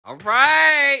All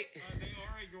right. They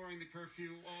are ignoring the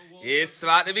curfew. It's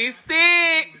about to be 6.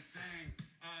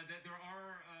 That there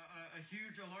are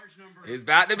a large number. It's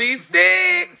about to be 6.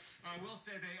 I will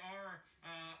say they are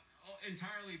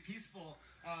entirely peaceful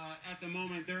at the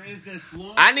moment. There is this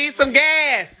long. I need some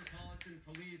gas. Metropolitan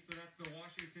Police, so that's the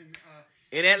Washington.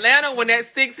 In Atlanta, when that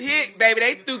 6 hit, baby,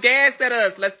 they threw gas at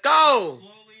us. Let's go.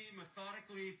 Slowly,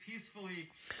 methodically, peacefully.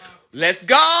 Let's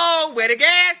go. Where the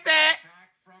gas at? Back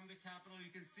from the Capitol,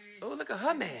 you can see. Oh, look at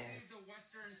her man. This is the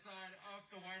western side of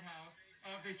the White House,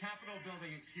 of the Capitol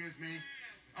building, excuse me.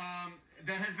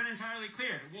 That has been entirely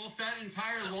cleared. Well, if that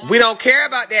entire long We don't care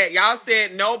about that. Y'all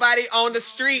said nobody on the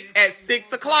streets at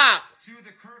 6 o'clock. To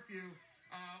the curfew,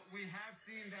 we have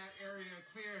seen that area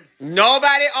cleared.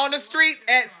 Nobody on the streets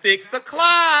at 6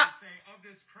 o'clock. Of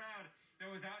this crowd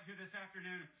that was out here this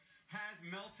afternoon has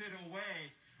melted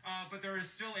away, but there is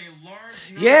still a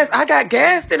large number. Yes, I got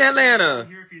gassed in Atlanta.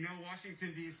 Here, if you know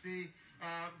Washington, D.C.,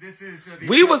 this is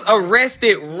We was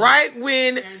arrested right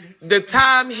when the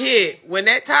time hit. When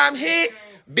that time hit,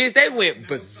 bitch, they went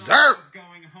berserk.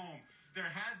 Going home. There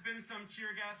has been some tear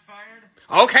gas fired.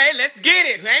 Okay, let's get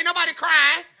it. Ain't nobody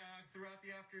crying. Throughout the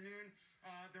afternoon,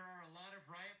 there are a lot of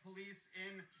riot police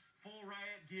in full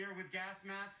riot gear with gas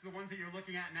masks, the ones that you're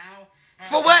looking at now.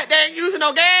 For what? They ain't using no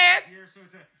gas? So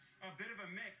it's a bit of a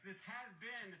mix. This has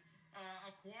been a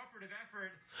cooperative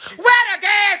effort. Where the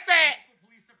gas at?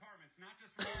 Police departments, not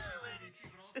just from Washington,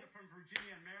 D.C., but also from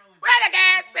Virginia and Maryland. Where the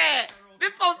gas at?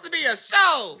 This supposed to be a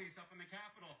show. Police up in the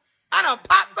Capitol. I done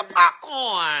popped some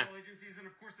popcorn. Agencies and,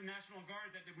 of course, the National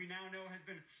Guard that we now know has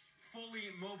been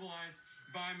fully mobilized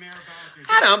by Mayor Bowser.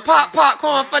 I done popped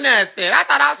popcorn for nothing. I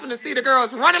thought I was going to see the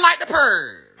girls running like the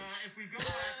purge. If we go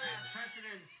back past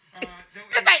precedent,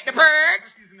 This ain't the purge.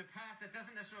 in the past, that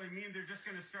doesn't necessarily mean they're just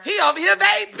going to start. He over here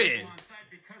vaping. On site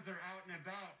because they're out and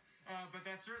about, but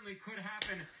that certainly could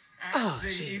happen as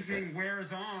the evening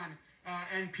wears on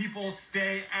and people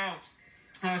stay out.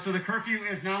 So the curfew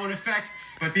is now in effect,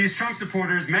 but these Trump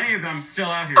supporters, many of them, still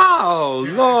out here. Oh,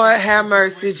 Lord, have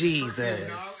mercy, Jesus.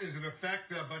 Now is in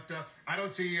effect, but I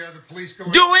don't see the police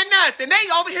going. Doing nothing. They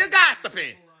over here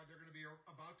gossiping. They're going to be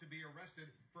about to be arrested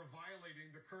for violating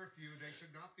the curfew. They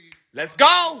should not be. Let's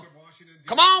go.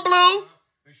 Come on, Blue.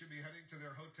 They should be heading to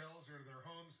their hotels or their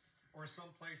homes or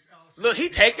someplace else. Look, he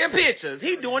taking pictures.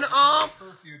 He doing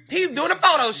he's doing a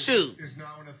photo shoot. Is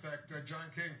now in effect. John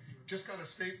King just got a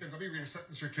statement. Let me read a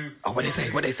sentence or two. Oh, what they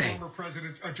say? What they say? Former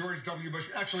President George W. Bush.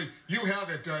 Actually, you have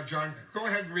it, John. Go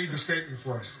ahead and read the statement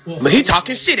for us. Well, he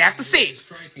talking shit after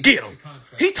 6. Get him.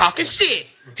 He talking shit.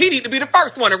 He need to be the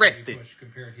first one arrested.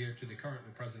 Compared here to the current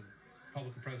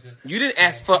Republican president. You didn't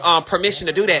ask for permission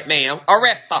to do that, ma'am.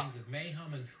 Arrest her.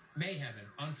 Mayhem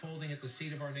and unfolding at the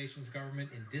seat of our nation's government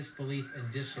in disbelief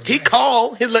and disarray. He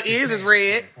cold. His little ears is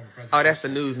red. Oh, that's the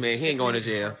newsman. He ain't going to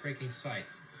jail.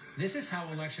 This is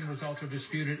how election results are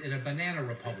disputed in a banana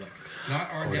republic.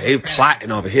 Not our they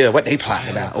plotting over here. What they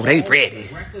plotting about? Oh, they ready.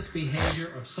 The reckless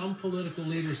behavior of some political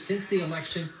leaders since the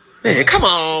election. Man, come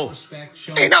on.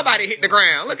 Ain't nobody hit the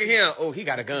ground. Look at him. Oh, he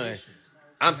got a gun.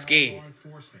 I'm scared.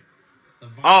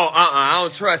 I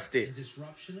don't trust it.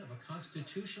 Disruption of a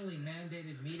constitutionally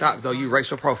mandated media. Stop, though. You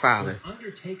racial profiling.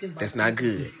 That's not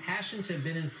good. Passions have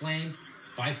been inflamed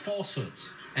by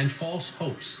falsehoods and false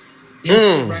hopes.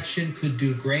 Insurrection could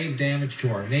do grave damage to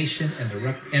our nation and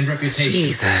reputation.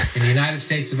 Jesus. In the United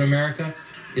States of America,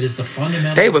 it is the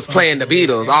fundamental. They was playing the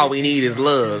Beatles. All we need is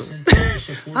love.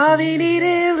 All we need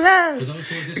is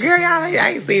love. Girl, y'all,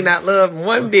 I ain't seen that love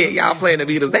one bit. Y'all playing the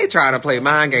Beatles. They trying to play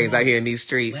mind games out here in these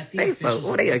streets. They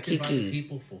a kiki.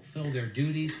 People fulfill their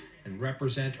duties and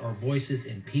represent our voices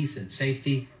in peace and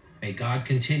safety. May God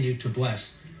continue to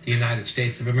bless the United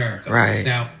States of America. Right.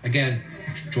 Now, again,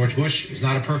 George Bush is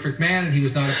not a perfect man, and he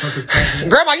was not a perfect president.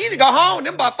 Grandma, you need to go home.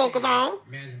 Them boy focus on.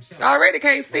 You already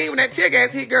can't see when that tear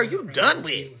gas hit, girl. You done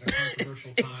with.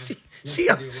 she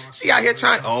out here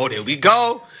trying. Oh, there we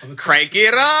go. Crank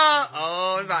it up.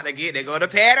 Oh, it's about to get. They go to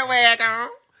paddy wagon.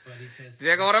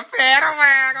 They're going to paddy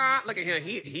wagon. Look at him.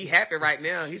 He happy right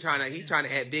now. He trying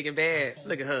to act big and bad.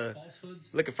 Look at her.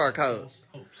 Look at fur coat.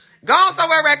 Go on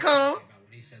somewhere, raccoon.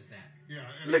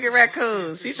 Look at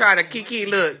Raccoon. She trying to kiki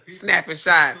look, snapping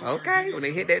shots. Okay, when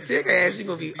they hit that tear gas, she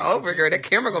gonna be over, girl. That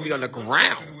camera gonna be on the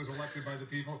ground. Who was elected by the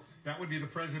people? That would be the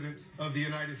president of the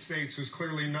United States, who's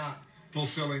clearly not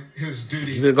fulfilling his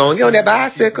duty. You been going to get on that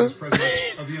bicycle.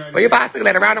 Where your bicycle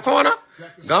at? Around the corner?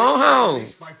 Go home.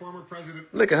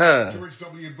 Look at her. George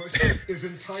W. Bush is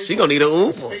entitled She gonna need a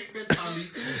Uber.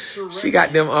 She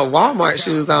got them Walmart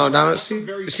shoes on, don't she?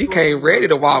 She came ready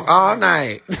to walk all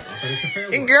night.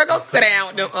 And girl, go sit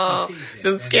down with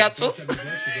them Skechers.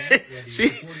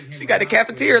 she got the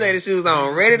cafeteria lady shoes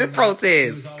on, ready to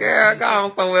protest. Girl, go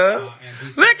on somewhere.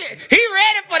 Look at, he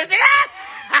ready for the ticket.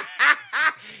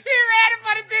 He ready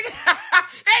for the ticket.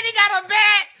 And he got a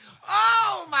bat.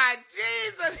 Oh my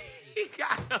Jesus. He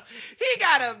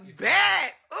got a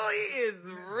bat. Oh, he is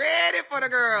ready for the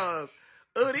girls.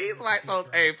 Oh, these white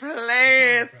folks ain't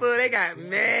playing. So they got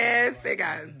masks, they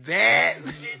got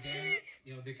bats.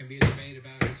 There can be a debate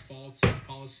about his faults and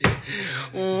policy.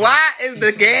 Why is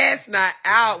the gas not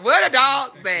out? Where the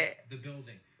dogs at? The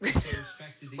building.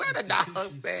 Where the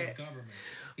dogs at?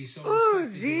 Oh,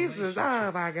 Jesus.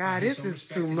 Oh, my God. This is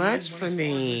too much for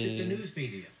me. The news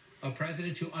media. A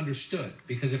president who understood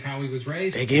because of how he was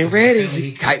raised. They getting ready.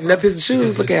 He tightened up his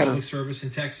shoes. Look at him. Public service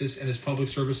in Texas and his public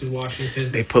service in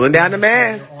Washington. They pulling down the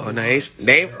mask. Oh, no, look,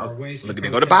 they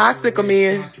go to bicycle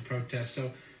men. To protest.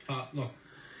 So, look.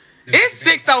 It's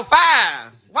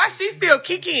 6:05. Why she still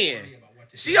kicking?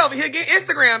 She over here getting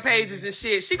Instagram pages and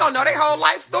shit. She gonna know their whole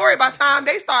life story by the time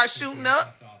they start shooting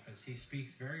up. He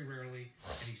speaks very rarely,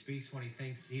 and he speaks when he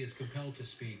thinks he is compelled to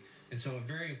speak. And so a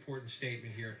very important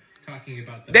statement here. Talking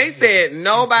about they said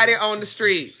nobody on the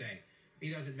streets.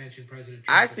 He doesn't mention President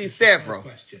Trump. I see several.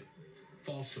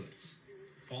 Falsehoods.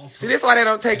 See, this is why they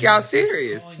don't take y'all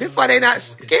serious. This is why they not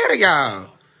scared of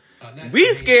y'all.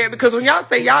 We scared because when y'all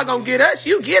say y'all gonna get us,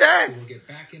 you get us.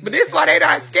 But this is why they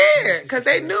not scared. Because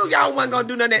they knew y'all wasn't gonna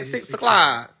do nothing at 6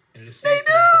 o'clock. They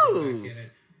knew.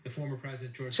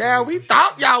 Child, we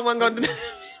thought y'all wasn't gonna do nothing.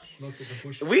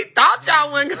 We thought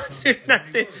y'all wasn't going to do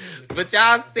nothing. But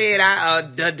y'all said,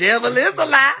 the devil is a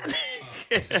lie.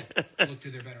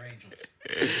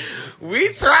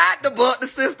 We tried to buck the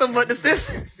system, but the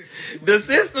system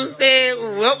said,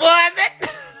 what was it?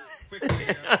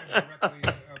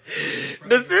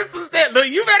 The system said, look,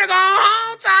 you better go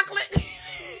home, Chocolate.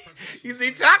 You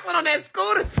see Chocolate on that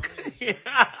scooter.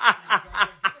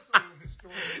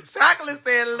 Chocolate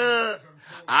said, look,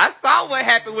 I saw what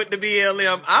happened with the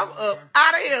BLM. I'm up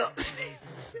out of here.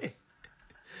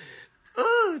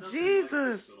 Oh,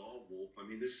 Jesus.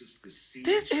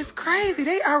 This is crazy.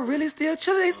 They are really still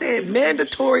chilling. They said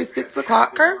mandatory 6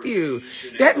 o'clock curfew.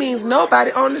 That means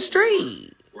nobody on the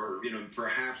street. Or,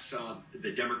 perhaps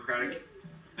the Democratic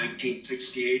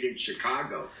 1968 in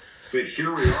Chicago. But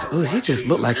here we are. Oh, he just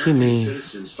looked like he mean.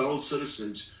 Fellow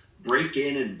citizens break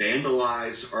in and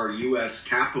vandalize our U.S.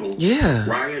 Capitol. Yeah.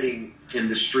 Rioting in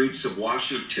the streets of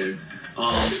Washington,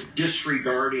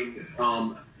 disregarding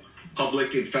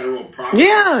public and federal property.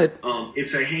 Yeah.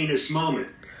 It's a heinous moment.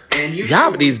 And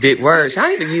y'all with these big words. Y'all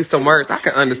need to use some words I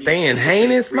can understand.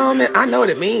 Heinous moment, I know what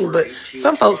it means, but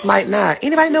some folks might not.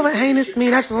 Anybody know what heinous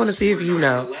mean? I just want to see if you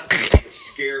know.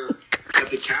 Scared that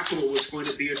the Capitol was going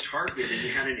to be a target, and you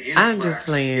had an I'm just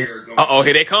playing. Uh-oh,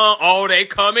 here they come. Oh, they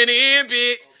coming in,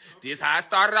 bitch. This how it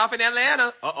started off in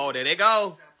Atlanta. Uh-oh, there they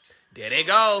go. There they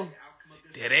go.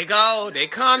 There they go. They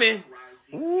coming.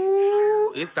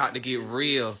 Ooh, it's about to get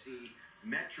real.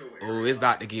 Ooh, it's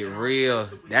about to get real.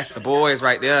 That's the boys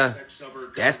right there.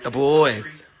 That's the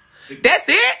boys. That's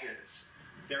it.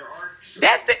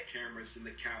 That's it.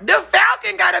 The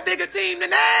Falcon got a bigger team than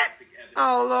that.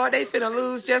 Oh, Lord, they finna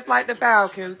lose just like the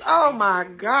Falcons. Oh, my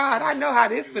God. I know how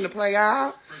this finna play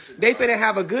out. They finna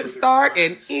have a good start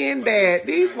and end bad.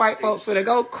 These white folks finna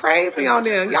go crazy on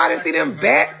them. Y'all didn't see them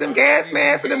bats, them gas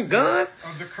masks, and them guns?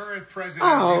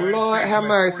 Oh, Lord, have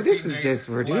mercy. This is just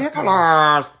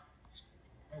ridiculous.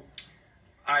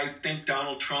 I think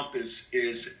Donald Trump is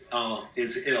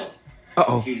ill.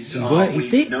 Uh-oh. He's what?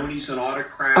 He's sick? We've known he's an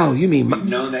autocrat. Oh, you mean... We've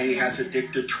known that he has a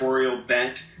dictatorial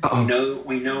bent. Uh-oh.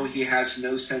 We know he has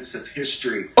no sense of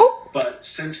history. Oh. But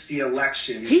since the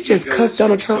election... He just cussed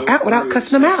Donald Trump out without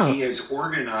cussing him out. He has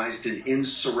organized an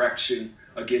insurrection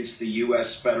against the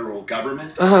U.S. federal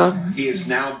government. Uh-huh. He has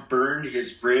now burned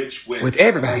his bridge with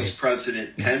everybody. Vice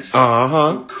President Pence,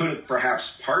 uh-huh. who could have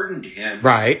perhaps pardoned him,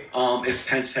 right? If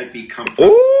Pence had become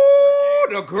president. Ooh,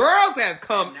 the girls have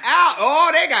come out.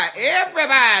 Oh, they got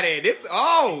everybody.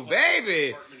 Oh,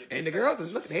 baby. And the girls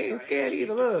is looking. They ain't scared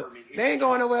either. Look, they ain't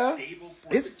going nowhere.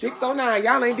 It's 6:09.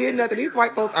 Y'all ain't did nothing. These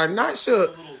white folks are not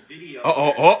shook.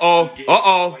 Uh-oh.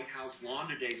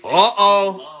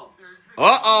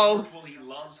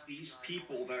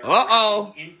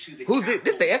 Who's this?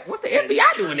 What's the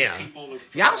FBI doing now?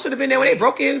 Y'all should have been there when they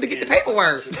broke in to get the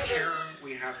paperwork.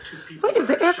 What is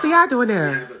the FBI doing there?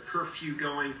 We have a curfew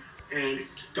going, and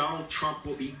Donald Trump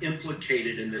will be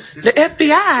implicated in this. The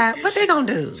FBI, what they gonna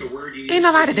do? So where do you Ain't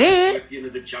nobody dead.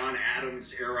 With, the John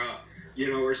Adams era,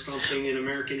 or something in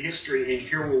American history, and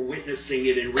here we're witnessing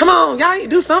it in. Come on, y'all need to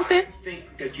do something. I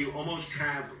think that you almost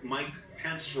have Mike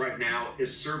Pence right now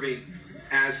is serving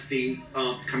as the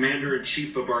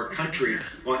commander-in-chief of our country.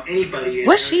 Well, anybody.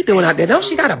 What's she doing out there? Don't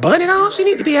she got a bonnet on? She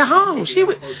need to be at home. She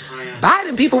would.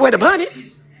 Biden people wear the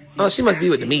bonnets. Oh, she must be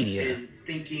with the media.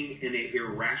 Thinking in an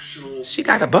irrational. She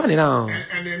got a bonnet on.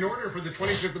 And in order for the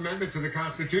 25th Amendment to the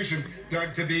Constitution,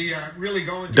 Doug, to be really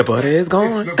going. The butter is gone.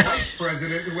 It's the vice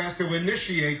president who has to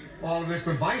initiate all of this.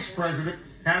 The vice president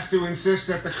has to insist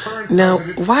that the current now,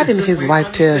 president. why didn't his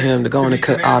wife tell him to go on and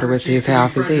cut all the rest of his hair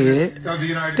off his head?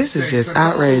 This is just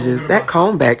outrageous. That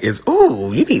comb back is,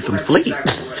 ooh, you need some sleep.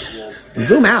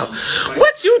 Zoom out.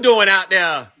 What you doing out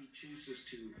there?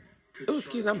 Ooh,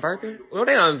 excuse me, I'm burping. Well,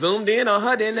 they done zoomed in on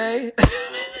her, didn't they?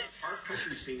 Our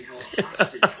country's being held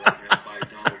hostage right now by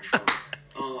Donald Trump.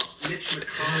 Mitch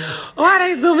McConnell. Why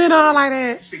they zoom in on her like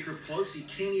that? Speaker Pelosi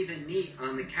can't even meet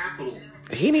on the Capitol.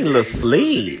 He need a little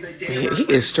sleep. He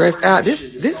is stressed out.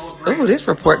 This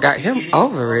report got him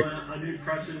over it.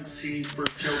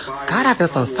 God, I feel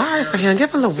so sorry for him.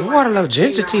 Give him a little water, a little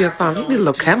ginger tea or something. He need a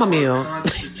little chamomile.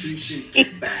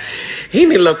 He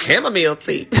need a little chamomile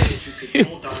tea. Give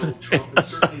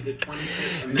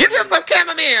him some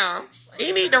chamomile.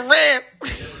 He need to rest.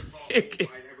 Give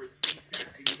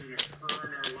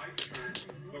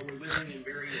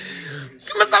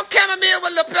me some chamomile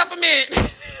with a little peppermint.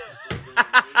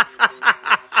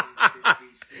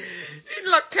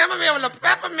 Look, chamomile with a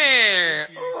peppermint.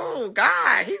 Oh,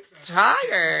 God, he's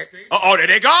tired. Uh-oh, there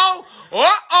they go.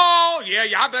 Uh-oh. Yeah,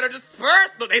 y'all better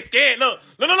disperse. Look, they scared. Look.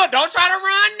 Don't try to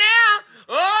run now.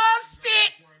 Oh,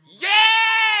 shit.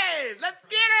 Yes. Let's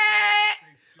get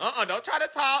it. Don't try to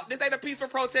talk. This ain't a peaceful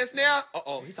protest now.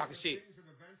 Uh-oh, he's talking shit.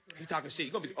 He's talking shit.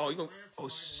 You gonna be,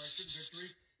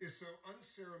 is so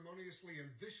unceremoniously and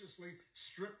viciously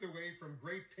stripped away from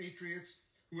great patriots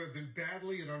who have been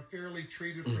badly and unfairly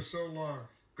treated for so long.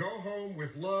 Go home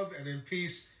with love and in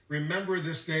peace. Remember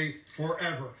this day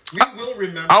forever. We will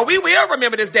remember. Oh, we will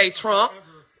remember this day, Trump.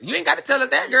 You ain't got to tell us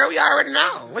that, girl. We already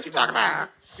know. What you talking about?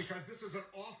 Because this is an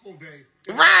awful day.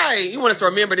 Right. You want us to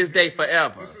remember this day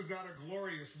forever. This is not a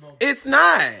glorious moment. It's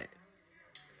not.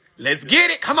 Let's get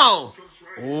it. Come on.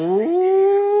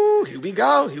 Ooh, here we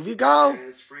go. Here we go.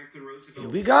 Here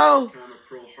we go.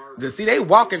 See, they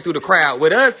walking through the crowd.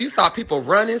 With us, you saw people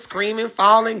running, screaming,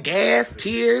 falling, gas,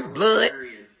 tears, blood.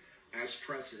 As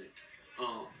president,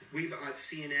 we've at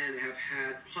CNN have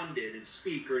had pundit and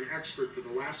speaker and expert for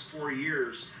the last 4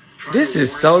 years. This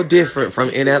is so different from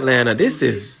in Atlanta. This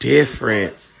is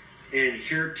different. And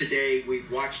here today, we've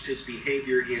watched his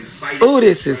behavior. He incited. Oh,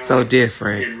 this is so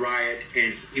different. And riot,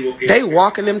 and he will. They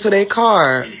walking them to their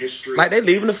car like they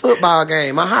leaving a football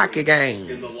game, a hockey game.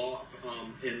 In the law,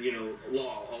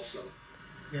 law also.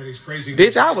 Yeah, he's crazy.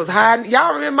 Bitch, I was hiding.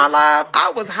 Y'all remember my live?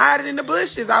 I was hiding in the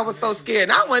bushes. I was so scared.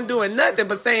 And I wasn't doing nothing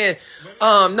but saying,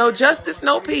 no justice,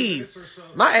 no peace.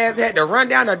 My ass had to run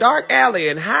down a dark alley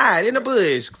and hide in the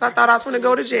bush because I thought I was going to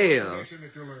go to jail.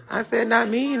 I said, not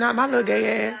me, not my little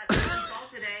gay ass.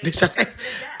 Bitch,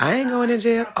 I ain't going in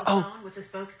jail.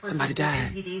 Somebody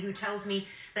died. Who tells me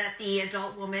that the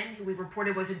adult woman who we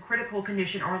reported was in critical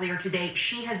condition earlier today,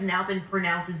 she has now been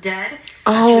pronounced dead.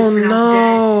 Oh,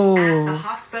 no. Dead at the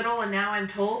hospital, and now I'm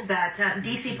told that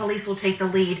D.C. police will take the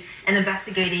lead in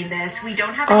investigating this. We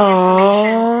don't have any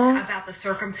information about the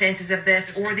circumstances of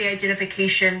this or the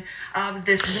identification of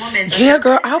this woman. Yeah,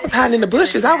 girl, I was hiding in the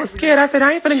bushes. I was scared. I said,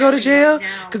 I ain't finna go to jail,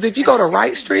 because if you go to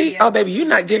Wright Street, oh, baby, you're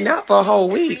not getting out for a whole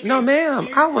week. No, ma'am,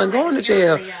 I wasn't going to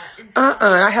jail.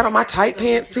 I had on my tight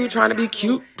pants too, trying to be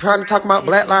cute, trying to talk about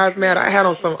Black Lives Matter. I had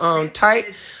on some tight,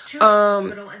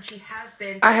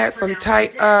 I had some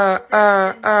tight,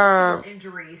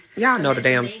 y'all know the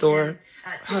damn story.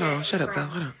 Hold on, shut up, though,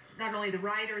 hold on. Not only the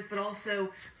rioters, but also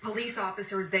police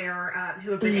officers there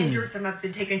who have been injured. Some have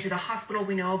been taken to the hospital.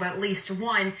 We know about at least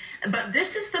one. But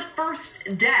this is the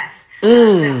first death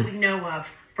that we know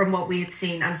of from what we've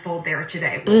seen unfold there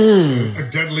today. A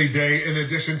deadly day in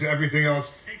addition to everything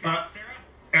else.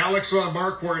 Alex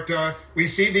Marquardt, we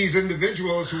see these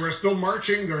individuals who are still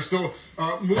marching. They're still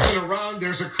moving around.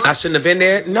 There's a. I shouldn't have been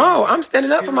there. No, I'm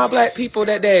standing up for my black people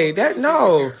that day.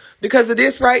 Because of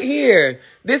this right here.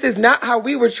 This is not how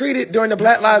we were treated during the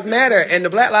Black Lives Matter. And the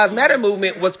Black Lives Matter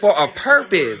movement was for a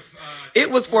purpose. It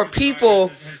was for people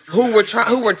who were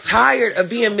tired of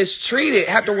being mistreated,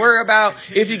 have to worry about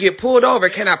if you get pulled over,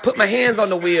 can I put my hands on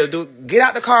the wheel? Get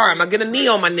out the car. Am I get a knee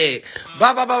on my neck?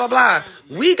 Blah, blah, blah, blah, blah.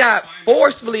 We got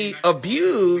forcefully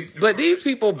abused, but these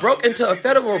people broke into a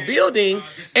federal building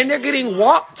and they're getting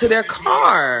walked to their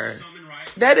car.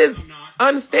 That is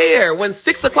unfair. When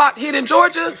 6 o'clock hit in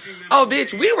Georgia, oh,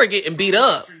 bitch, we were getting beat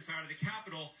up.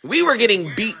 We were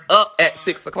getting beat up at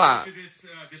 6 o'clock.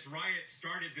 This riot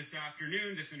started this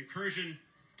afternoon. This incursion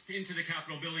into the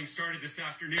Capitol building started this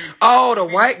afternoon. Oh, the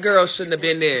white girl shouldn't have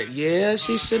been there. Yeah,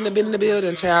 she shouldn't have been in the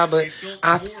building, child, but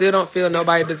I still don't feel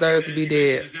nobody deserves to be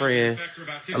dead, friend.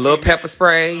 A little pepper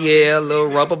spray, yeah, a little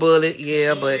rubber bullet,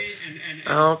 yeah, but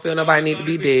I don't feel nobody need to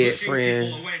be dead,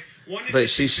 friend. But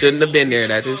she shouldn't have been there,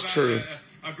 that is true.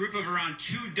 A group of around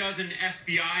 24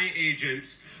 FBI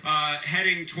agents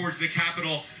heading towards the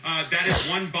Capitol. That is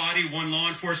one body, one law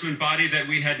enforcement body that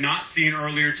we had not seen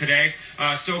earlier today.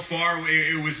 So far,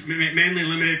 it was mainly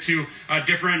limited to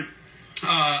different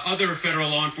other federal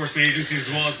law enforcement agencies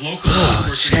as well as local law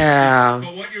enforcement agencies.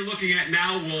 But what you're looking at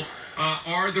now, Wolf,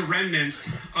 are the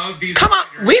remnants of these... Come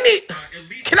on, we need...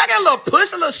 Can I get a little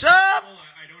push, a little shove? I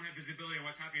don't have visibility on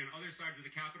what's happening on other sides of the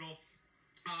Capitol.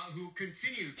 Who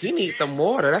continue he needs some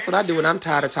water. That's what I do when I'm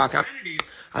tired of talking.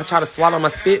 I try to swallow my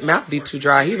spit. Mouth be too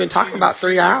dry. He been talking about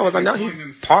 3 hours. I know he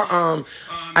what's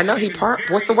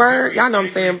the word? Y'all know what I'm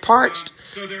saying, parched.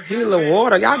 He need a little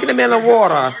water. Y'all get him in the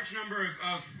water. A large number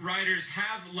of riders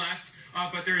have left,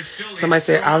 but there is still somebody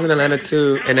said I was in Atlanta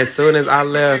too, and as soon as I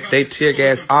left, they tear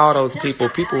gassed all those people.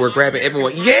 People were grabbing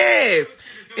everyone. Yes,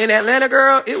 in Atlanta,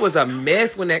 girl, it was a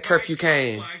mess when that curfew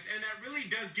came. And that really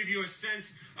does give you a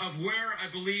sense of where I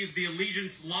believe the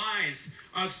allegiance lies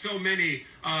of so many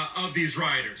of these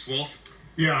rioters. Wolf?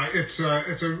 Yeah, it's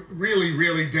a really,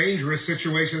 really dangerous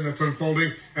situation that's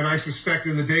unfolding, and I suspect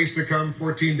in the days to come,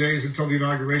 14 days until the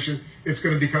inauguration, it's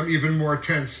going to become even more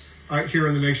tense here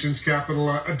in the nation's capital.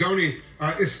 Adoni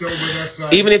is still with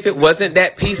us. Even if it wasn't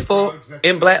that peaceful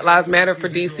in Black Lives Matter for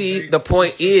D.C., the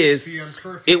point is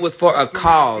it was for a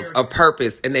cause, a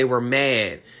purpose, and they were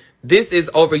mad. This is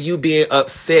over you being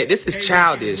upset. This is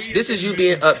childish. This is you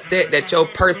being upset that your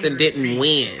person didn't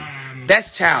win.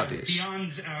 That's childish.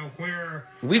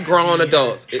 We grown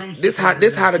adults. This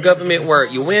how the government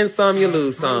work. You win some, you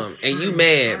lose some, and you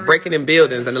mad breaking in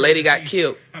buildings, and the lady got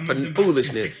killed for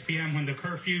foolishness. 6 p.m. when the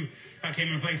curfew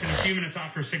came in place, and a few minutes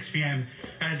after 6 p.m.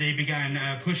 They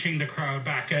began pushing the crowd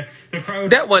back. The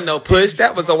crowd. That wasn't no push.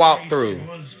 That was a walkthrough. It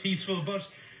was peaceful, but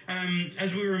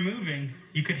as we were moving,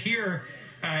 you could hear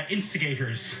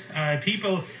instigators,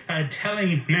 people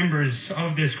telling members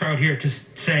of this crowd here,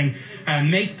 just saying,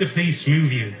 make the police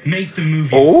move you, make them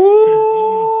move you.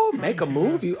 Oh, make them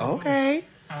move you. Okay.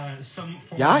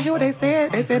 Y'all hear what they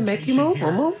said? They said, make you move.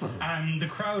 We'll move them. The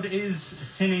crowd is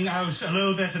thinning out a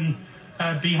little bit, and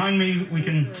behind me, we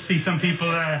can see some people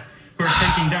who are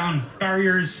taking down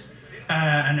barriers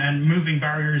and moving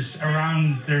barriers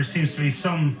around. There seems to be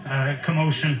some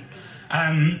commotion.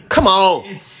 Come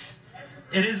on.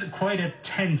 It is quite a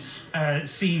tense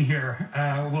scene here,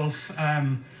 Wolf.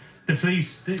 The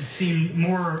police seem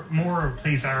more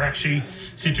police are actually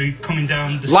seem to be coming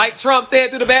down. Like Trump said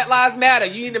through the Black Lives Matter,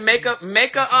 you need to make a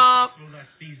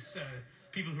these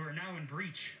people who are now in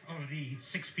breach of the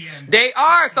 6 p.m. They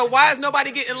are. So why is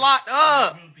nobody getting locked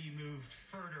up? Will be moved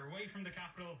further away from the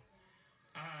Capitol,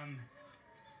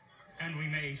 and we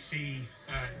may see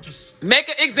just make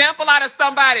an example out of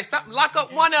somebody. Lock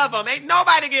up one of them. Ain't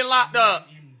nobody getting locked up.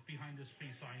 Behind this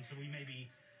police line, so we may be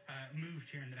moved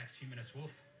here in the next few minutes,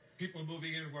 Wolf. People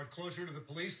moving in closer to the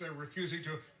police, they're refusing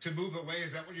to move away.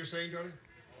 Is that what you're saying, Donnie?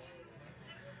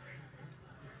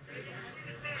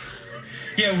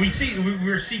 Yeah, we're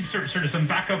seeing sort of some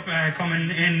backup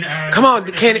coming in. Come on,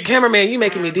 cameraman, you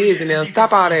making me dizzy now.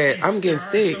 Stop all that. I'm getting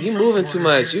sick. You moving too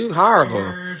much. You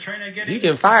horrible. You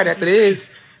getting fired after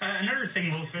this. Another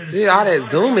thing, Wolf, is all that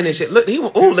zooming and shit. Look,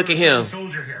 look at him.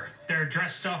 Soldier here. They're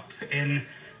dressed up in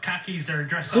khakis. They're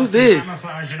dressed Who's up this? in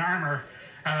camouflage and armor.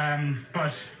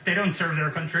 But they don't serve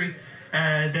their country.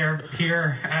 They're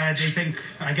here. They think,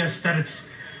 I guess, that it's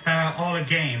all a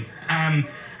game. And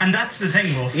that's the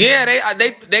thing, Wolf. Yeah,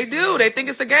 they do. They think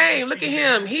it's a game. Look at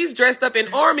him. He's dressed up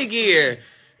in army gear.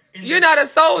 You're not a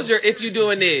soldier if you're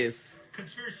doing this.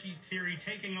 Conspiracy theory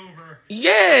taking over.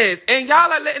 Yes, and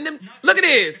y'all are letting them. Look at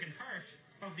this. Part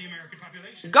of the American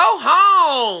population. Go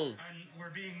home. And we're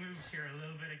being moved here a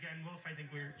little bit again, Wolf. I think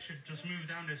we should just move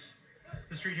down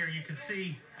the street here. You can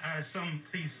see some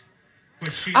police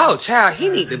Oh, child, he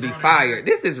need to be fired.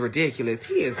 This is ridiculous.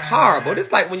 He is horrible. This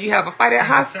is like when you have a fight at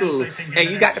high school and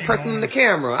you got the person in the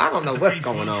camera. I don't know what's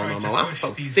going on no more. I'm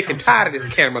so sick and tired of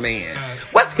this cameraman.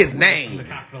 What's his name?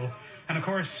 And of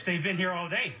course, they've been here all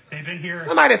day. They've been here.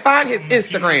 Somebody find his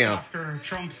Instagram. After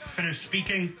Trump finished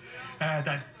speaking,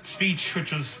 that speech,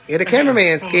 which was the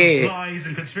cameraman's scared. Lies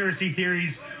and conspiracy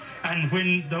theories, and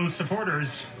when those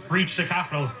supporters reached the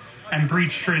Capitol and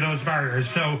breached through those barriers.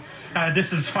 So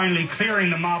this is finally clearing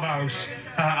the mob out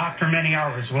after many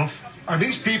hours, Wolf. Are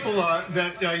these people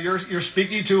that you're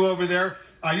speaking to over there?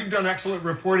 You've done excellent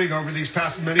reporting over these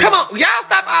past many. Come on, y'all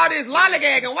stop all this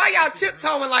lollygagging. Why y'all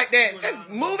tiptoeing like that? Just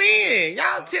move in.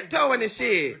 Y'all tiptoeing and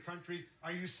shit.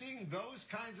 Are you seeing those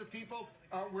kinds of people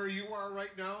where you are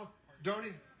right now, Donnie?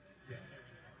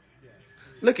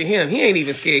 Look at him. He ain't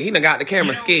even scared. He done got the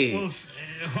camera scared. Well,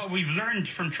 what we've learned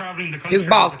from traveling the country, his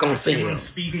boss gonna see him.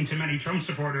 Speaking to many Trump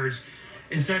supporters,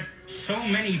 is that so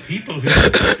many people who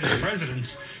support this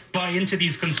president buy into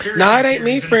these conspiracy. No, it ain't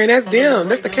me, friend. That's them.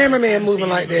 That's the cameraman moving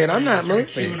like that. I'm not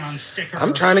moving.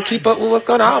 I'm trying to keep up with what's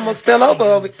going on. I almost fell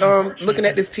over looking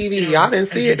at this TV. Y'all didn't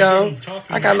see it though.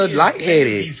 I got a little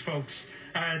lightheaded.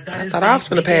 I thought I was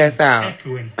going to pass out.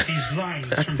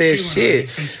 I said, shit,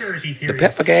 the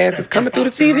pepper gas is coming through the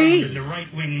TV. The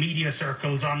right-wing media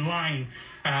circles online,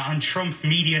 on Trump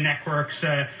media networks,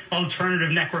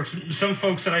 alternative networks. Some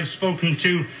folks that I've spoken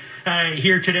to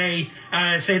here today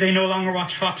say they no longer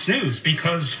watch Fox News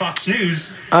because Fox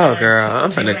News... Oh, girl,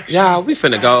 I'm finna... Y'all, we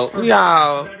finna go.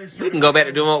 Y'all, we can go back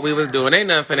to doing what we was doing. Ain't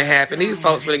nothing finna happen. These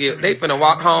folks they finna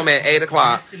walk home at 8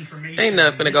 o'clock. Ain't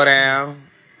nothing finna go down.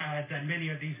 That many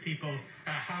of these people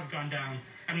have gone down,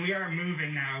 and we are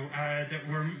moving now.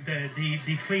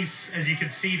 The police, as you can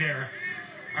see there,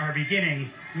 are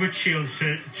beginning with shields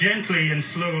to gently and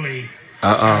slowly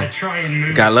try and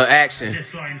move. Got a little action.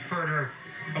 This line further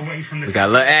away from the. We got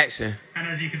a little action. And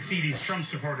as you can see, these Trump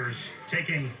supporters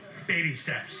taking baby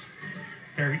steps.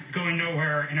 They're going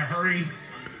nowhere in a hurry,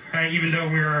 even though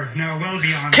we're now well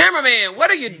beyond. Cameraman,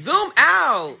 what are you? Zoom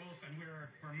out.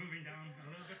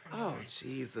 Oh,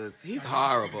 Jesus. He's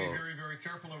horrible. Be very, very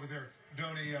careful over there,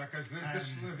 Donnie, because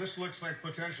this looks like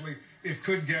potentially it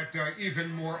could get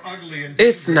even more ugly. And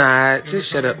it's not.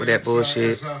 Just shut up with that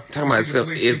bullshit. Talking about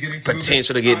it's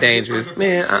potential to get dangerous.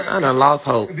 Man, I done lost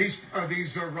hope. These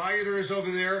rioters over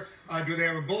there, do they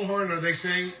have a bullhorn? Are they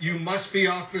saying you must be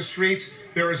off the streets?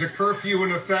 There is a curfew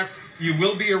in effect. You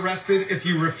will be arrested if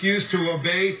you refuse to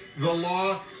obey the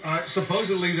law.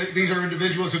 Supposedly, these are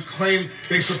individuals who claim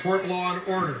they support law and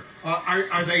order.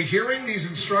 Are they hearing these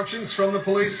instructions from the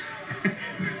police?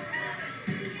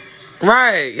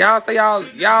 Right. Y'all say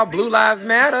y'all Blue Lives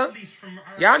Matter.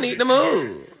 Y'all need to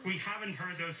move. We haven't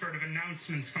heard those sort of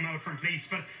announcements come out from police,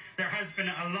 but there has been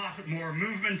a lot more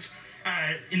movement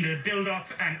in the build-up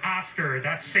and after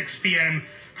that 6 p.m.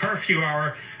 curfew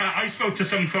hour. I spoke to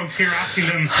some folks here asking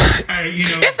them,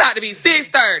 it's about to be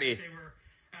 6:30.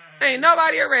 Ain't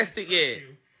nobody arrested yet.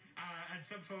 And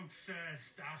some folks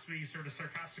asked me sort of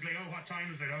sarcastically, oh, what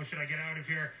time is it? Oh, should I get out of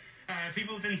here?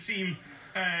 People didn't seem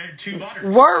too bothered.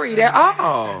 Worried at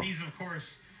all. These, of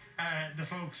course, the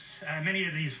folks, many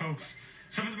of these folks,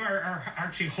 some of them are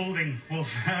actually holding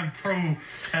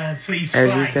pro-police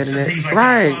as flags you said in and it. things like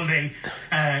right. that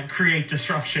while they create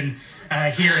disruption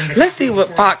here in the... Let's see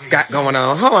what Fox got going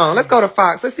on. Hold on. Let's go to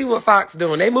Fox. Let's see what Fox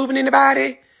doing. They moving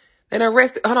anybody? And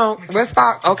arrested. Hold on. Where's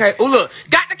Fox? Okay. Oh, look.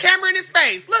 Got the camera in his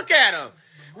face. Look at him.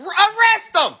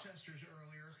 Arrest him.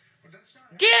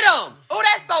 Get him. Oh,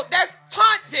 that's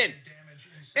taunting.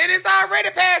 And it's already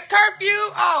past curfew.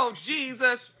 Oh,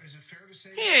 Jesus.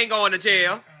 He ain't going to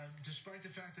jail. Despite the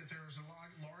fact that there is a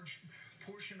large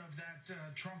portion of that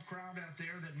Trump crowd out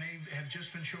there that may have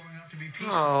just been showing up to be peaceful.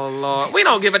 Oh, Lord. We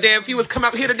don't give a damn if you was come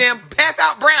up here to damn pass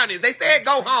out brownies. They said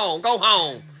go home. Go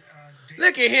home.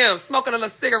 Look at him smoking a little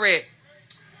cigarette.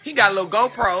 He got a little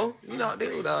GoPro. You know,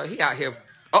 dude, he out here.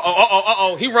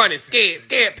 He running,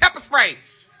 scared. Pepper spray.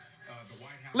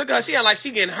 Look at her. She like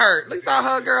she getting hurt. Look at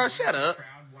her, girl. Shut up.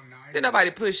 Didn't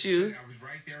nobody push you.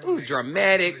 Ooh,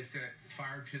 dramatic.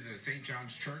 Fire to the St.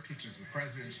 John's Church, which is the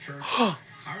president's church. I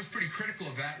was pretty critical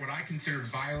of that. What I considered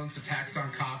violence, attacks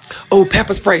on cops. Oh,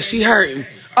 pepper spray. She hurting.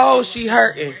 Oh, she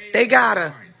hurting. They got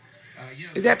her.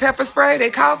 Is that pepper spray? They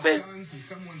coughing?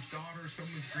 Someone's daughter,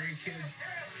 someone's grandkids.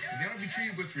 They gotta be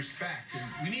treated with respect. And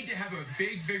we need to have a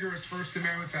big, vigorous First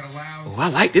Amendment that allows... Oh, I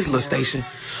like this little station.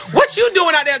 What you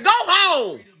doing out there? Go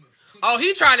home. Oh,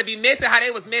 he trying to be messy how they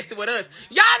was messing with us.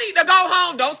 Y'all need to go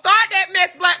home. Don't start that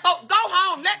mess, black folks. Go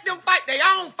home. Let them fight their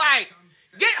own fight.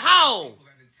 Get home.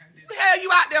 What the hell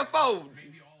you out there for,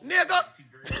 nigga?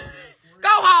 Go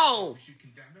home.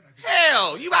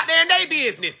 Hell, you out there in they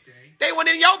business. They went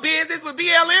in your business with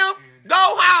BLM. Go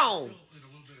home.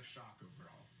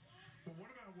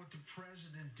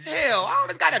 Hell, I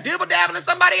always got a dibble dabbling in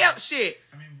somebody else shit.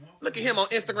 Look at him on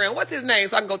Instagram. What's his name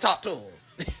so I can go talk to him?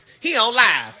 He on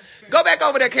live. Go back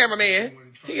over there, cameraman.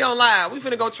 He on live. We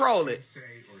finna go troll it.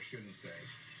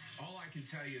 All I can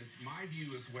tell you is my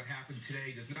view is what happened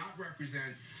today does not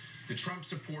represent the Trump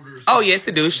supporters. Oh, yes,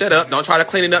 it do. Shut up. Don't try to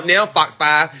clean it up now, Fox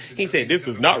 5. He said, this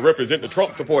does not represent the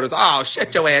Trump supporters. Oh,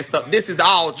 shut your ass up. This is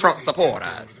all Trump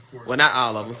supporters. Well, not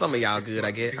all of them. Some of y'all good,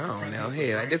 I guess. I don't know.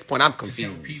 Hell, at this point, I'm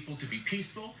confused. People to be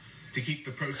peaceful, to keep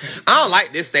the protest. I don't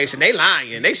like this station. They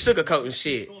lying. They sugarcoating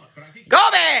shit.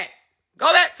 Go back.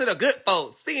 Go back to the good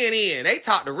folks. CNN. They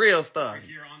talk the real stuff.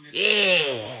 Yeah.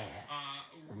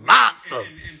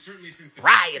 Mobsters.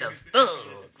 Rioters.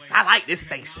 Thugs. I like this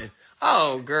station.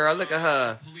 Oh, girl, look at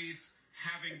her.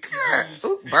 Girl,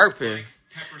 ooh, burping.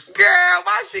 Girl,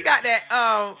 why she got that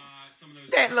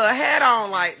that little hat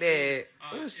on like that?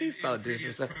 Oh, she's so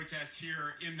disrespectful. Protests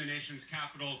here in the nation's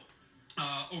capital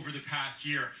over the past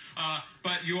year,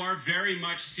 but you are very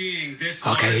much seeing this.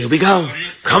 Okay, here we go.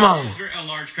 Come on. A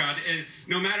large crowd.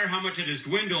 No matter how much it has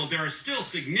dwindled, there are still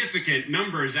significant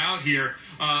numbers out here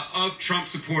of Trump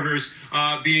supporters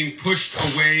being pushed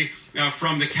away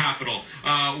from the Capitol.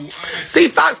 See,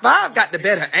 Fox 5 got the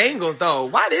better angles, though.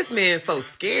 Why this man so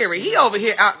scary? He over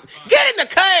here out. Get in the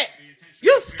cut.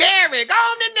 You scary. Go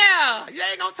on in there. You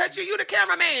ain't gonna touch you. You the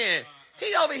cameraman.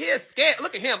 He over here scared.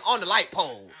 Look at him on the light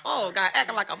pole. Oh, God,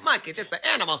 acting like a monkey, just an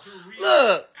animal.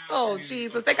 Look. Oh,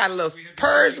 Jesus. They got a little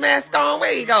purge mask on.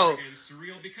 Where you go?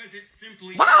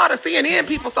 Why are the CNN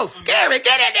people so scary?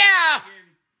 Get in there.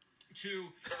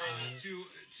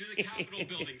 To the Capitol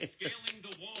building, scaling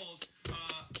the walls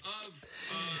of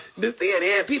the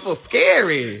CNN people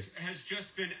scary. Has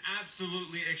just been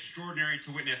absolutely extraordinary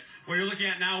to witness. What you're looking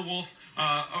at now, Wolf.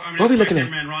 What are we looking at?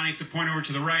 Man, Ronnie, to point over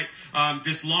to the right.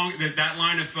 That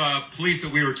line of police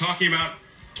that we were talking about.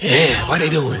 Yeah, what are they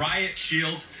doing? Riot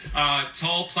shields,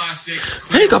 tall plastic.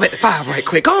 Let me go back to 5 right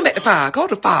quick. Go on back to 5. Go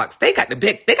to Fox. They got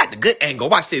the good angle.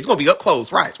 Watch this. It's gonna be up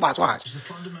close. Watch.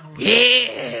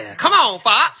 Yeah, come on,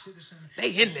 Fox. They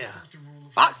in there.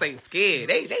 Fox ain't scared.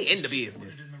 They in the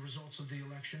business.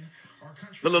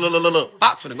 Look.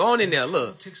 Fox finna go on in there.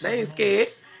 Look, they ain't scared.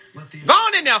 Go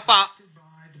on in there, Fox.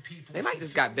 They might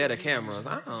just got better cameras.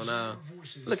 I don't know.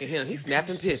 Look at him. He's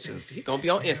snapping pictures. He gonna be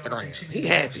on Instagram. He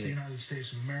happy. The United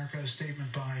States of America, a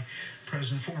statement by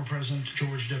former President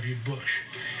George W. Bush.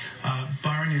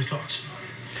 Byron, your thoughts?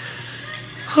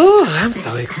 Oh, I'm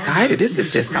so excited. This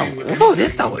is just so. Oh,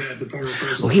 this so.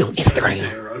 Oh, he on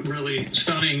Instagram. Really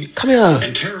stunning. Come here.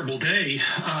 And terrible day.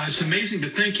 It's amazing to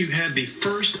think you had the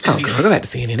first. Oh, girl, go back to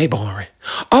CNN. They boring.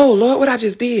 Oh, Lord, what I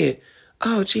just did.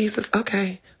 Oh, Jesus.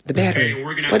 Okay. The battery. Hey,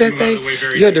 what they say?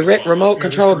 Your direct remote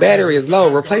control battery is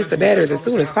low. Replace the batteries as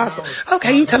soon as possible.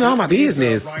 Okay, you telling all my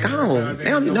business. Go on. They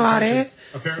don't even know all that.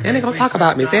 And they gonna talk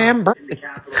about me. Say I'm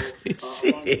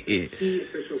shit.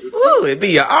 Ooh, it be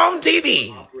your own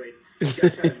TV.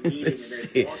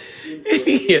 Shit.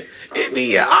 It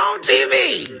be your own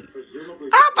TV.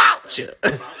 I bought you.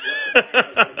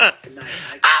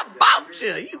 I bought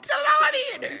you. You telling all my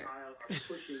business.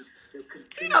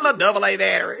 You know, little double A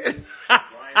battery.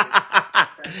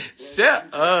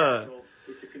 Shut up.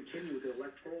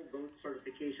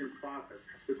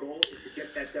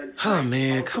 Oh,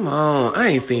 man, come on. I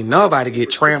ain't seen nobody get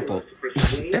trampled.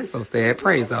 That's so sad.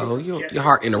 Praise though. Your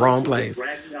heart in the wrong place.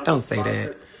 Don't say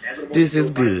that. This is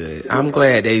good. I'm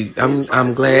glad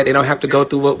I'm glad they don't have to go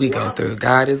through what we go through.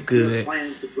 God is good.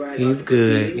 He's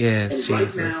good. Yes,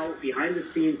 Jesus.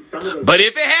 But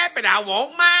if it happened, I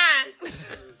won't mind.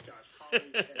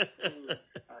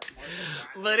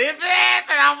 But if it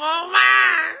happened, I won't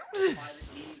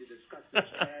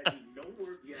mind.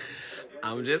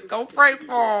 I'm just gonna pray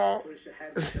for him.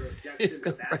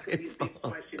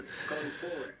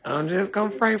 I'm just gonna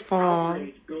pray for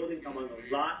him.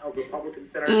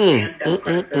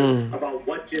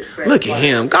 Look at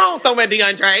him. Go on somewhere,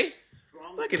 DeAndre.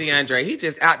 Look at DeAndre. He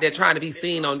just out there trying to be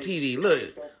seen on TV.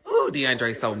 Look. Ooh,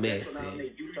 DeAndre's so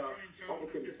messy.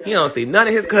 He don't see none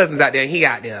of his cousins out there. He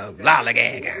out there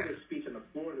lollygagging. Speech on the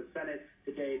floor of the Senate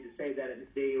today to say that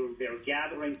they're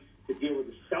gathering to deal with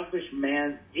the selfish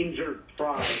man's injured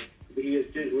pride. He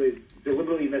is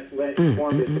deliberately misled,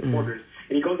 informed his supporters.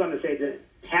 And he goes on to say that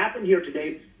happened here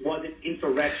today was an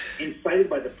insurrection incited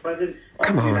by the president.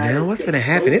 Come on now, what's gonna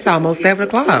happen? It's almost 7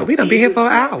 o'clock. We done been here for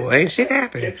an hour. Ain't shit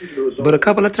happened. But a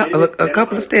couple of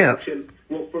steps.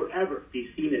 Will forever be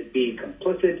seen as being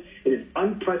complicit in an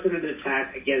unprecedented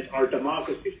attack against our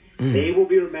democracy. They will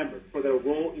be remembered for their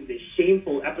role in this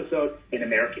shameful episode in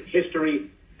American history.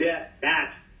 That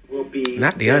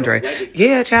Not DeAndre.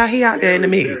 Yeah, child, he out there in the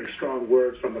mix. Strong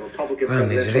words from the Republican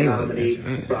presidential nominee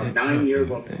from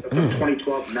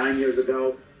 2012, 9 years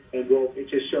ago. And well, it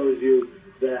just shows you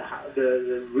the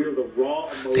raw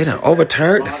emotion. They done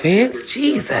overturned the fence.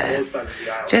 Jesus.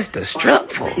 Just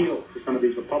destructful. Some of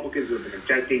these Republicans who have been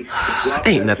objecting.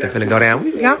 Ain't nothing finna go down.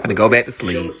 Y'all finna go back to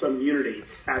sleep.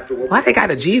 Why they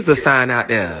got a Jesus sign out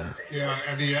there? Yeah,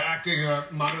 and the acting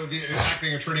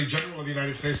Attorney General of the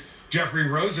United States, Jeffrey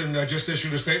Rosen, just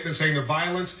issued a statement saying the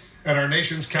violence at our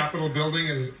nation's Capitol building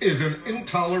is an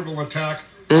intolerable attack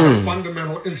on a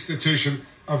fundamental institution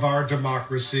of our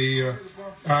democracy.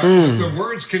 The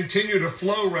words continue to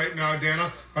flow right now,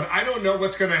 Dana, but I don't know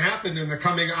what's going to happen in the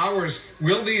coming hours.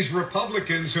 Will these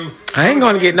Republicans who... I ain't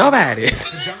going to get nobody.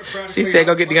 She said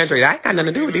go get DeAndre. I ain't got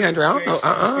nothing to do with DeAndre. I don't know.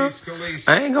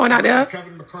 I ain't going out there.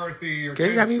 Kevin McCarthy or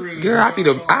Girl,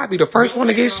 I'll be the first one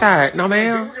to get shot. No,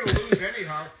 ma'am.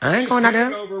 I ain't going out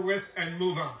there. Over with and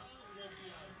move on.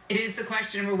 It is the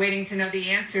question we're waiting to know the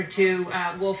answer to,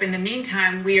 Wolf. In the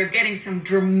meantime, we are getting some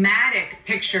dramatic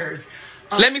pictures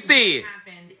of Let me see it. What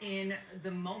happened in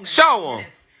the moment. Show them.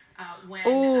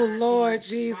 Oh, Lord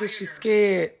Jesus, she's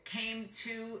scared. Came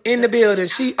to in the building.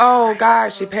 Oh,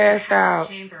 God, she passed out.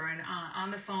 Chamber, and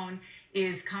on the phone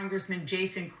is Congressman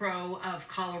Jason Crow of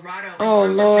Colorado. Oh,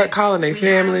 Lord, calling their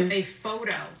family. We have a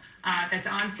photo that's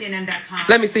on CNN.com.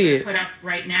 Let me see it. Put up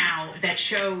right now that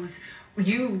shows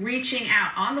you reaching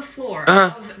out on the floor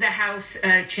of the House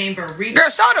chamber. Girl,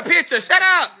 show the picture. Shut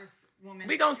up.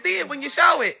 We gonna see it when you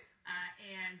show it.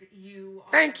 And you.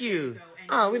 Thank you.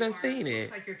 Oh, we done seen it.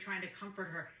 Looks like you're trying to comfort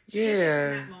her.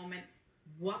 Yeah. In that moment,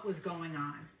 what was going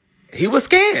on? He was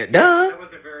scared. Duh. That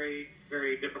was a very,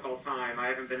 very difficult time. I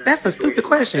haven't been. That's a stupid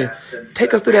question.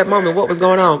 Take us through that moment. What was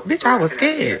going on, bitch? I was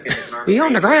scared. We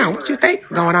on the ground. What you think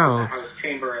going on?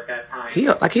 He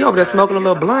over there smoking a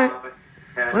little blunt.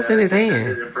 What's in his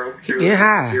hand? He getting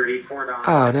high.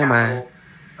 Oh, never mind.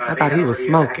 I thought he was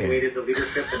smoking.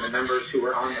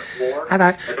 I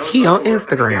thought he on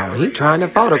Instagram. He trying to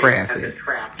photograph it.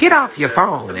 Get off your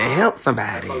phone and help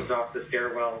somebody.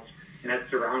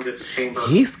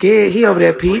 He's scared. He over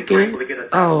there peeking.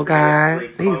 Oh,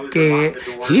 God. He's scared.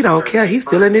 He don't care. He's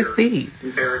still in his seat.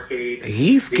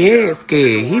 He's scared.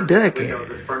 He ducking.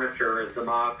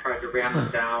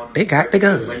 They got the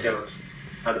guns.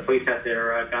 The police had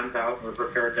their guns out and were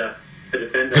prepared to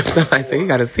defend us. Somebody said he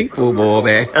got a seafood bowl,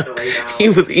 man. He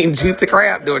was eating juicy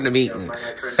crab during the meeting.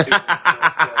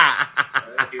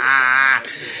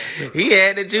 He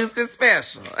had the juicy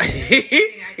special.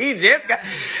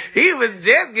 He was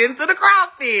just getting to the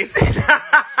crawfish.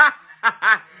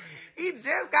 He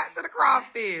just got to the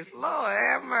crawfish. Lord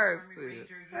have mercy.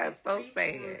 That's so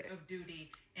sad.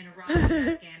 In Iraq and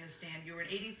Afghanistan, you were an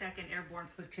 82nd Airborne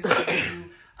Platoon.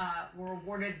 You were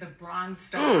awarded the Bronze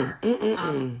Star.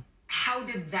 How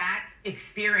did that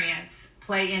experience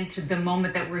play into the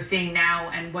moment that we're seeing now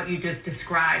and what you just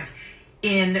described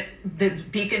in the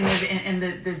beacon and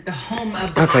the home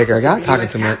of the okay, girl, y'all talking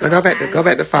too much. Go back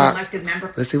to Fox.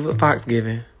 Let's see what Fox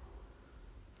giving.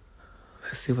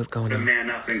 Let's see what's going on. Man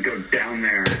up and go down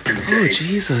there and say, oh,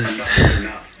 Jesus. Enough is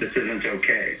enough. This isn't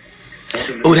okay.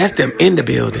 Oh, that's them in the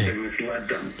building.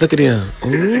 Look at them.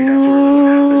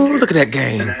 Ooh, look at that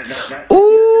gang.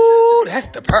 Ooh, that's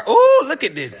the ooh, look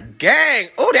at this gang.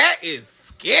 Ooh, that is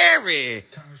scary.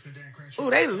 Ooh,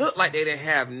 they look like they didn't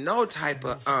have no type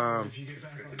of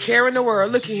care in the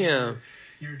world. Look at him.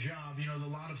 Your job, a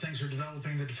lot of things are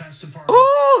developing. The Defense Department.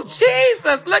 Ooh,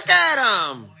 Jesus, look at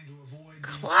them.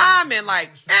 Climbing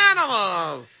like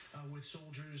animals. With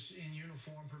soldiers in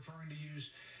uniform preferring to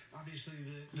use, obviously,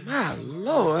 my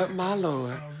Lord, my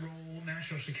Lord.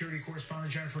 National Security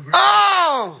Correspondent Jennifer.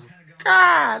 Oh,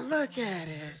 God, look at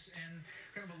it.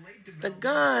 The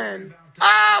guns.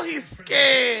 Oh, he's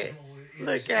scared.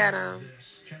 Look at him.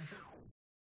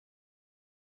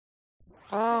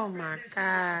 Oh, my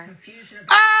God.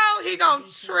 Oh, he gonna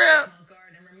trip.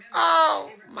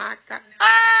 Oh, my God.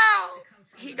 Oh,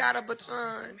 he got a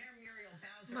baton.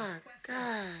 My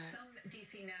God.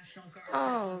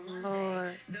 Oh,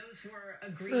 Lord.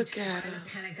 Look at him.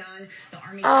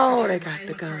 Oh, they got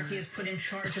the guns. He is put in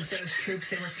charge of those troops.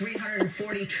 There were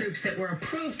 340 troops that were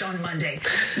approved on Monday.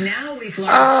 Now we've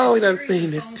learned. Oh, we done seen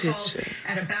this picture.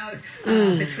 At about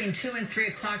between 2 and 3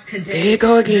 o'clock today. There you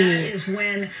go again. That is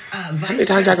when Vice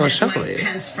President Mike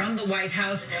Pence from the White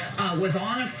House was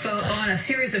on a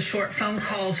series of short phone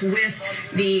calls with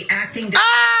the acting.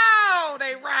 Oh,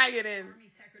 they rioting.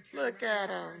 Look at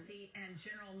them.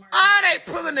 Oh, they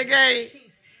pulling the gate.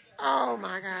 Oh,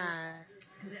 my God.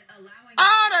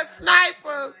 Oh, the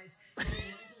snipers.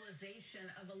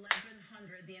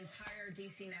 entire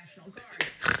D.C. National Guard.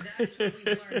 That's what we've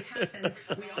learned happened.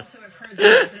 We also have heard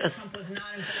that President Trump was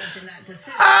not involved in that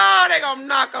decision. Oh, they gonna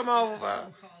knock him over.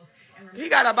 He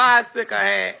got a bicycle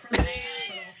hat.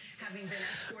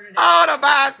 Oh, the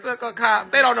bicycle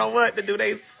cops. They don't know what to do.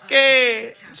 They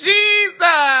scared. Jesus.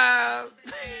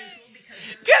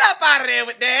 Get up out of there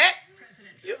with that.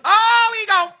 Oh, he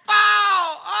gonna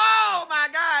fall. Oh, my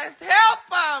God.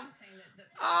 Help him.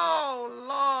 Oh,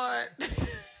 Lord.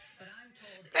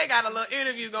 They got a little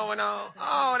interview going on.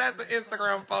 Oh, that's an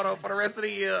Instagram photo for the rest of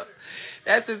the year.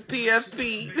 That's his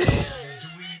PFP.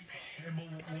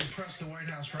 We'll press the White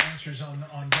House for answers on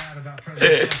that about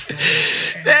President Trump.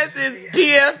 That's his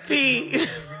PFP. Going to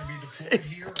be deployed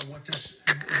here, or what this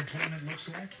deployment looks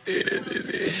like. It is.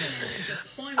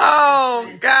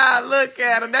 Oh God, look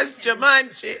at him. That's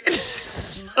Jumanji.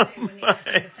 When the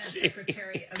Defense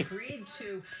Secretary agreed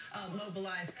to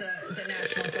mobilize the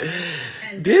National Guard.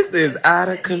 And this is out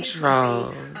of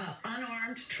control.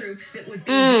 Unarmed troops that would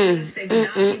be used. They would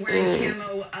not be wearing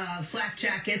camo flak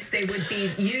jackets. They would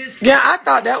be used. Yeah, I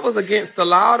thought that was against the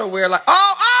law to wear like.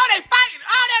 Oh, they fighting.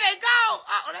 Oh, there they go.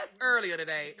 Oh, that's earlier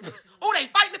today. Oh, they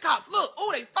fighting the cops. Look.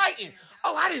 Oh, they fighting.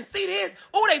 Oh, I didn't see this.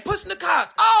 Oh, they pushing the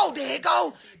cops. Oh, there it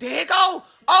go. There it go.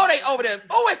 Oh, they over there.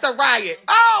 Oh, it's a riot.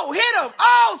 Oh, hit him.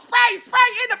 Oh, spray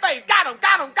in the face. Got him.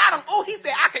 Oh, he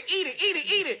said, I can eat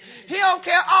it. He don't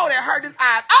care. Oh, that hurt his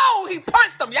eyes. Oh, he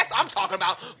punched him. That's what I'm talking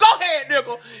about. Go ahead,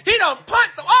 nickel. He done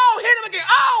punched him. Oh, hit him again.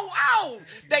 Oh.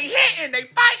 They hitting. They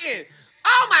fighting.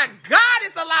 Oh, my God,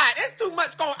 it's a lot. It's too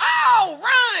much going. Oh,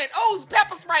 run. Oh, it's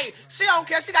pepper spray. She don't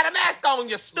care. She got a mask on,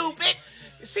 you stupid.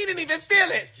 She didn't even feel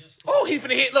it. Oh, he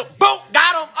finna hit. Look, boom,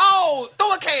 got him. Oh,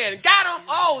 threw a can. Got him.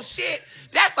 Oh, shit.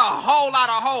 That's a whole lot.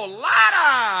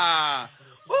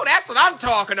 Oh, that's what I'm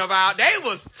talking about. They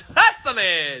was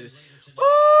tussling.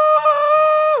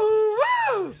 Ooh,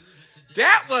 woo.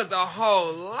 That was a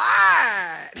whole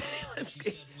lot.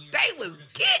 They was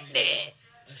getting it.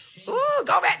 Ooh,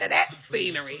 go back to that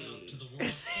scenery.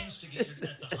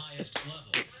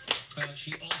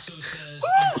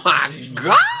 Oh, my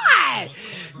God.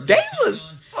 They was...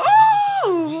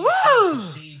 Oh,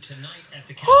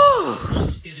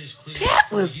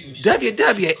 that was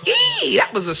WWE.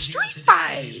 That was a street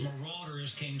fight.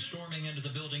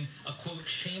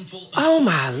 Oh,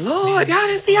 my Lord. Y'all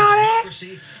didn't see all that?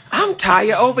 I'm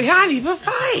tired over here. I didn't even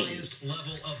fight.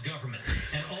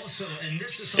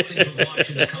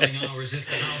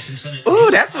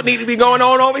 Ooh, that's what needs to be going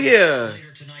on over here.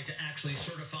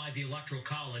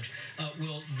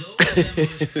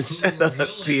 Shut up,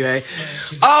 T.A.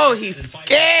 Oh, he's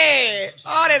scared.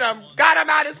 Oh, they done got him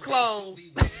out his clothes.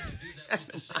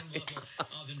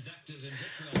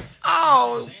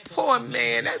 Oh, poor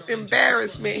man. That's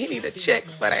embarrassment. He need a check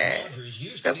for that.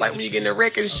 That's like when you getting a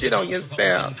wrecking shit on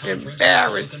yourself.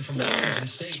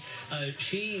 Embarrassment.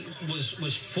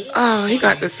 Oh, he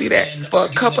got to see that for a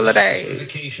couple of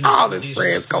days. All his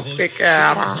friends gonna figure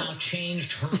out.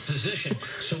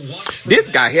 This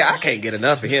guy here, I can't get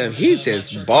enough of him. He's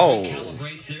just bold.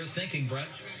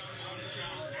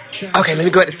 Okay, let me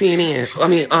go to CNN.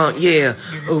 Yeah.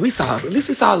 Oh, at least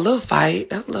we saw a little fight.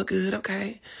 That look good.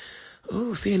 Okay.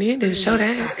 Oh, CNN didn't show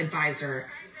that.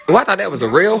 Oh, I thought that was a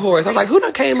real horse. I was like, who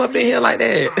done came up in here like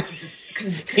that?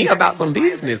 He about some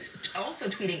business. Also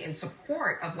tweeting in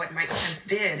support of what Mike Pence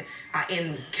did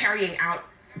in carrying out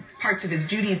parts of his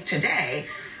duties today.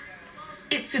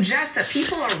 It suggests that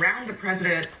people around the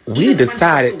president... We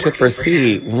decided to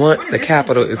proceed once the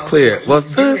Capitol is cleared. Well,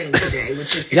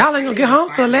 sis, y'all ain't gonna get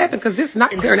home till 11 because it's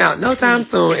not clearing out no time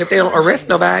soon if they don't arrest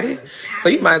nobody. So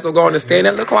you might as well go on and stay in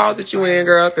that little closet you in,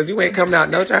 girl, because you ain't coming out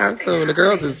no time soon. The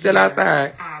girls is still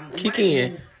outside. Kick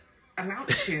in.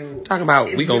 Talking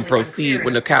about we gonna proceed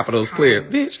when the Capitol is cleared.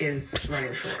 Bitch,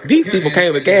 these people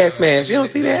came with gas masks. You don't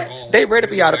see that? They ready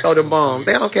for y'all to throw them bombs.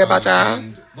 They don't care about y'all.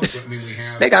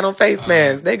 They got on face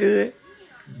masks. They good.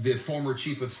 The former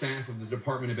chief of staff of the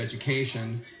Department of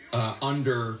Education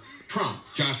under Trump,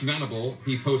 Josh Venable,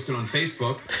 he posted on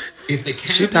Facebook, if the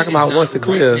she talking about once it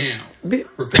clear. Right now,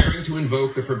 preparing to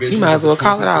invoke the provisions. You might as well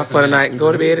call it off for the night and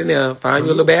go to bed in there. Find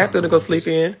you a little bathroom to go sleep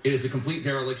in. It is a complete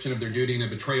dereliction of their duty and a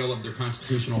betrayal of their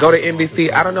constitutional. Go to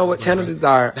NBC. I don't know what channel these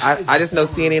are. I just know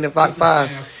CNN and Fox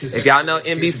 5. If y'all know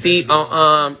NBC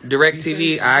on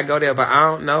DirecTV, I go there, but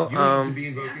I don't know. I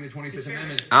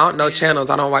don't know channels.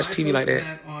 I don't watch TV like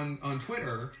that. On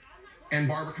Twitter, and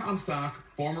Barbara Comstock,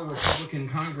 former Republican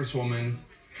Congresswoman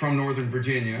from Northern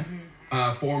Virginia,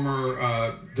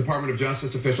 former Department of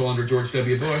Justice official under George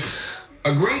W. Bush,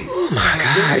 agreed. Oh my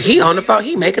God, he on the phone.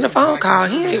 He making a phone call.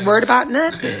 He ain't worried about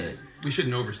nothing. we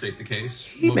shouldn't overstate the case.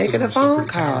 He Most making of them a are still phone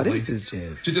pretty call. cowardly. This is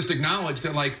just to just acknowledge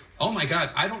that, like, oh my God,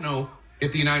 I don't know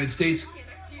if the United States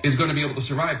is going to be able to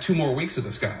survive 2 more weeks of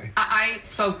this guy. I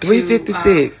spoke to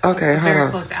 356. Okay, a hold very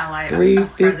on. close ally of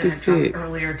President 356. Trump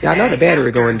earlier today. Y'all know the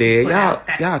battery going dead. Put out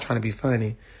that- Y'all trying to be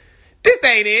funny. This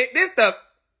ain't it. This the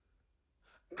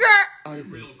girl. Oh, this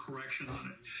is Real correction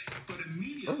on it. But oh,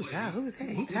 immediately, child, who is that?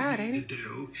 He what tired, we ain't need he? to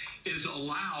do is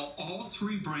allow all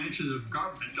 3 branches of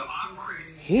government to operate.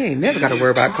 He ain't never got to And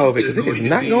worry if about Trump COVID because it is going to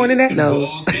not be going in that nose.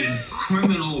 involved in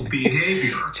criminal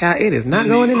behavior. Child, it is not then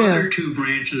going the in other there. 2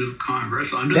 branches of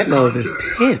Congress under That the nose is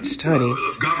pinched, honey.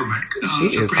 of government, She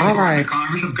is Supreme all Court right. and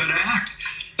Congress have got to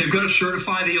act. They've got to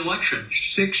certify the election.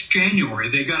 6 January.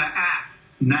 They got to act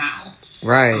now.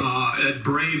 Right.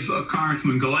 Brave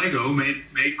Congressman Gallego made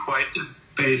quite the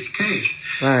based case.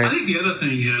 Right. I think the other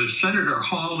thing is Senator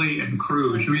Hawley and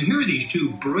Cruz. I mean, here are these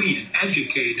 2 brilliant,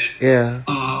 educated,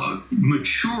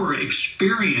 mature,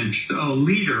 experienced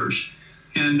leaders,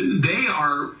 and they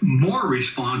are more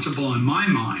responsible, in my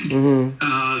mind,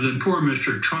 than poor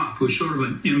Mr. Trump, who's sort of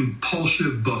an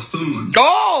impulsive buffoon.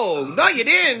 Oh, no, you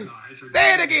didn't.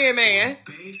 Say it again, man.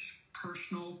 Base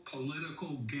personal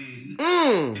political gain.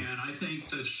 Mm. And I think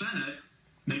the Senate,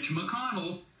 Mitch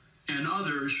McConnell, and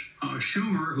others,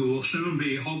 Schumer, who will soon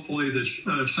be hopefully the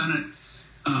Senate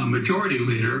majority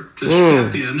leader, to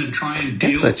step in and try and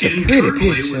deal That's such a pretty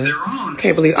internally picture. with their own.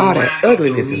 Can't believe all that lack of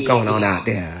ugliness the is rule going of on law. out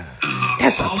there.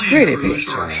 That's a Hawley pretty and Cruz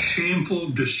are a picture. shameful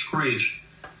disgrace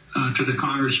to the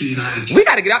Congress of the United States. We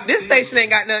got to get up. This station ain't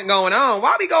got nothing going on.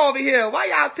 Why we go over here? Why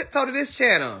y'all tiptoe to this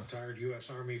channel? Retired U.S.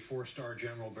 Army 4-star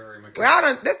General Barry McConnell.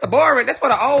 Well, that's the boring. That's for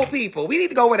the old people. We need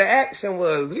to go where the action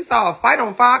was. We saw a fight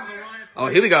on Fox. Oh,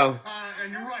 here we go.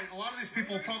 And you're right. A lot of these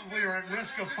people probably are at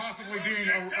risk of possibly being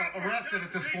arrested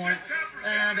at this point.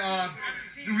 And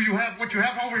what you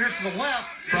have over here to the left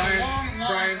is a long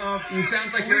line of you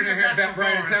sounds like you're in a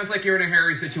Brian. It sounds like you're in a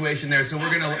hairy situation there. So we're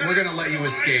gonna let you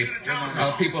escape.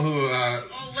 People who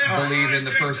believe in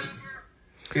the first.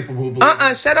 People who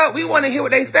believe. Shut up. We want to hear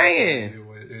what they saying.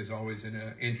 Is always in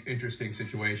an interesting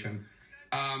situation.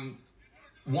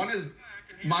 One of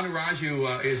Manu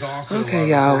Raju is also okay,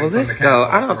 y'all. Well, let's go.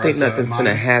 I don't think nothing's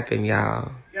gonna happen,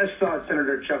 y'all. Yes,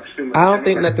 Senator Chuck Schumer. I don't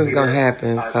think nothing's gonna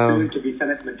happen. So. Soon to be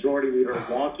Senate Majority Leader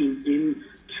walking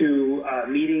into a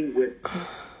meeting with.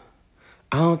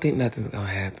 I don't think nothing's gonna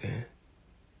happen.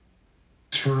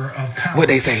 For power. What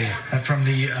they saying? From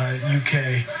the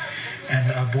UK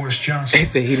and Boris Johnson. They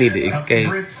said he need to escape.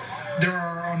 There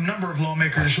are a number of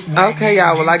lawmakers. Okay,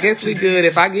 y'all. Well, I guess we good.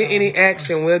 If I get any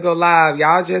action, we'll go live.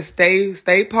 Y'all just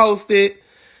stay posted.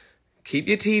 Keep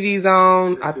your TVs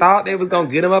on. I thought they was going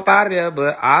to get them up out of there,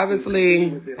 but obviously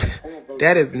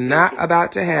that is not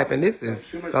about to happen. This is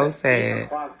so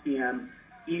sad.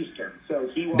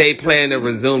 They plan to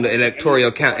resume the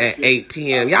electoral count at 8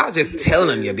 p.m. Y'all just telling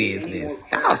them your business.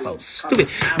 Y'all so stupid.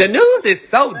 The news is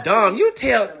so dumb. You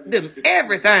tell them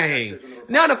everything.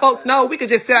 None of the folks know. We could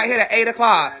just sit out here at 8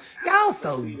 o'clock. Y'all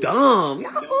so dumb.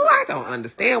 Y'all, I don't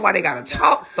understand why they got to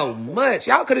talk so much.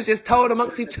 Y'all could have just told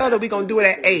amongst each other we going to do it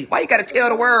at 8. Why you got to tell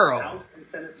the world? House and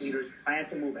Senate leaders plan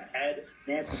to move ahead.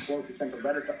 Nancy Pelosi sent a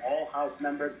letter to all House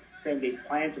members saying they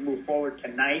plan to move forward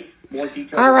tonight. More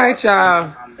details. All right,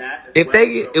 y'all. On that If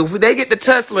they get the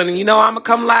tussling, and you know I'm gonna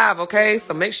come live, okay?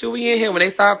 So make sure we in here when they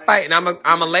start fighting. I'm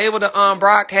a label the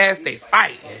broadcast they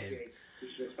fighting.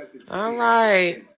 All right.